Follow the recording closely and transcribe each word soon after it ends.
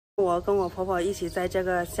我跟我婆婆一起在这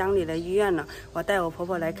个乡里的医院呢，我带我婆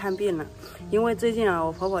婆来看病了。因为最近啊，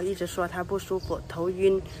我婆婆一直说她不舒服，头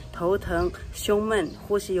晕、头疼、胸闷，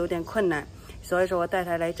呼吸有点困难，所以说我带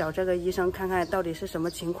她来找这个医生看看到底是什么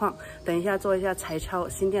情况。等一下做一下彩超、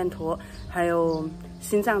心电图，还有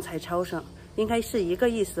心脏彩超声，应该是一个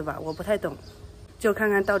意思吧，我不太懂。就看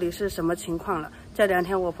看到底是什么情况了。这2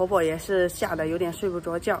天我婆婆也是吓得有点睡不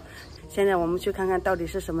着觉。现在我们去看看到底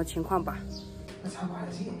是什么情况吧。他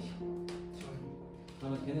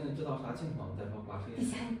们天天知道啥情况，再说挂谁。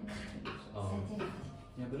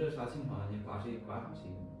你不知道啥情况，你挂谁挂上谁？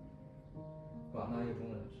挂哪一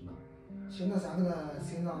种人是哪？现在咱那个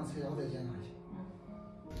心脏彩超再检查一下。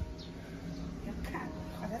要看，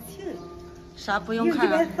花点钱。啥不用看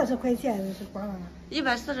了？140块钱是挂了。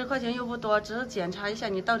140块钱又不多，只是检查一下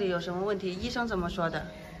你到底有什么问题。医生怎么说的？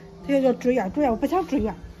他要住院，我不想住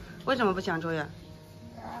院。为什么不想住院？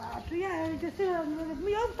住院就是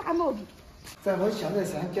没有大毛病。咱们现在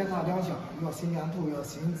先检查2项，要心电图，要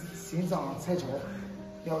心脏彩超。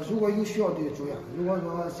如果有需要就住院，如果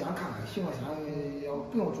说先看看行了，先要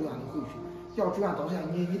不用住院就回去。要住院到时间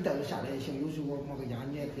你带着下来也行，有时候我冒个烟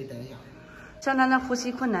你也可以带着下来。像他那呼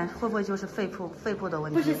吸困难，会不会就是肺部的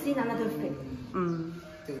问题？不是心脏，那就是肺。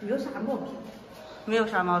对，没有啥毛病。没有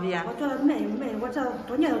啥毛病。我这脉，我这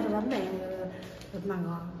多年都知道脉那个。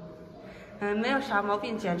没有啥毛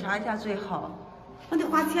病，检查一下最好。我得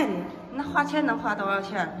花钱呢。那花钱能花多少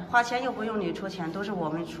钱？花钱又不用你出钱，都是我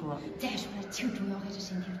们出。再说了，挺重要还是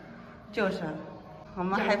身体。就是，我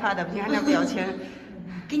们害怕的，你看那表情。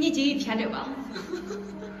给你经一偏着吧。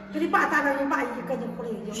给你爸打了，你爸赶紧回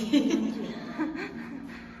来一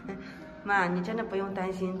妈，你真的不用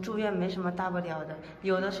担心，住院没什么大不了的。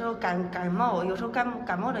有的时候感冒，有时候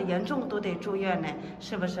感冒的严重都得住院呢，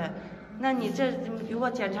是不是？那你这如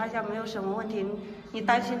果检查一下没有什么问题，你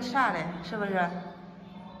担心啥嘞？是不是？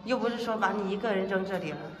又不是说把你一个人扔这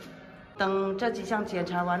里了。等这几项检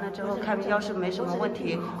查完了之后，看要是没什么问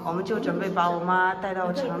题，我们就准备把我妈带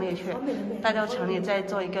到城里去，带到城里再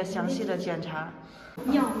做一个详细的检查。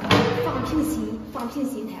你要放平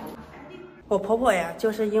心态。我婆婆呀，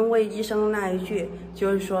就是因为医生那一句，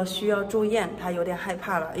就是说需要住院，她有点害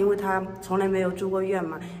怕了，因为她从来没有住过院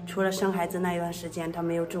嘛，除了生孩子那一段时间，她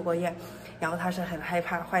没有住过院，然后她是很害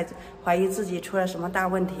怕，怀疑自己出了什么大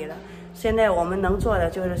问题了。现在我们能做的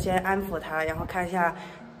就是先安抚她，然后看一下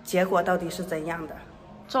结果到底是怎样的。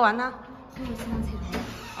做完了？还有心脏彩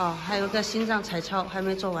超。哦，还有个心脏彩超还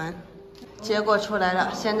没做完，结果出来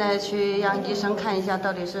了，现在去让医生看一下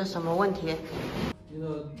到底是什么问题。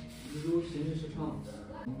有心律失常，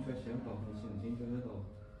你这先告诉行，今天到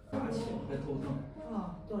8期还头疼。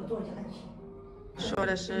多少钱？说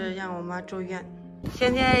的是让我妈住院，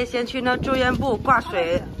现在先去那住院部挂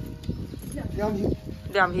水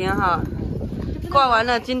，2瓶哈，挂完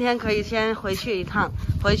了今天可以先回去一趟，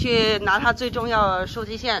回去拿她最重要的手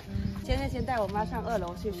机线。现在先带我妈上2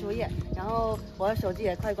楼去输液，然后我的手机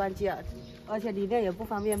也快关机了，而且里面也不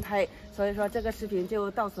方便拍，所以说这个视频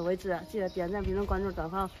就到此为止，记得点赞、评论、关注、转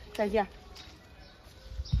发，再见。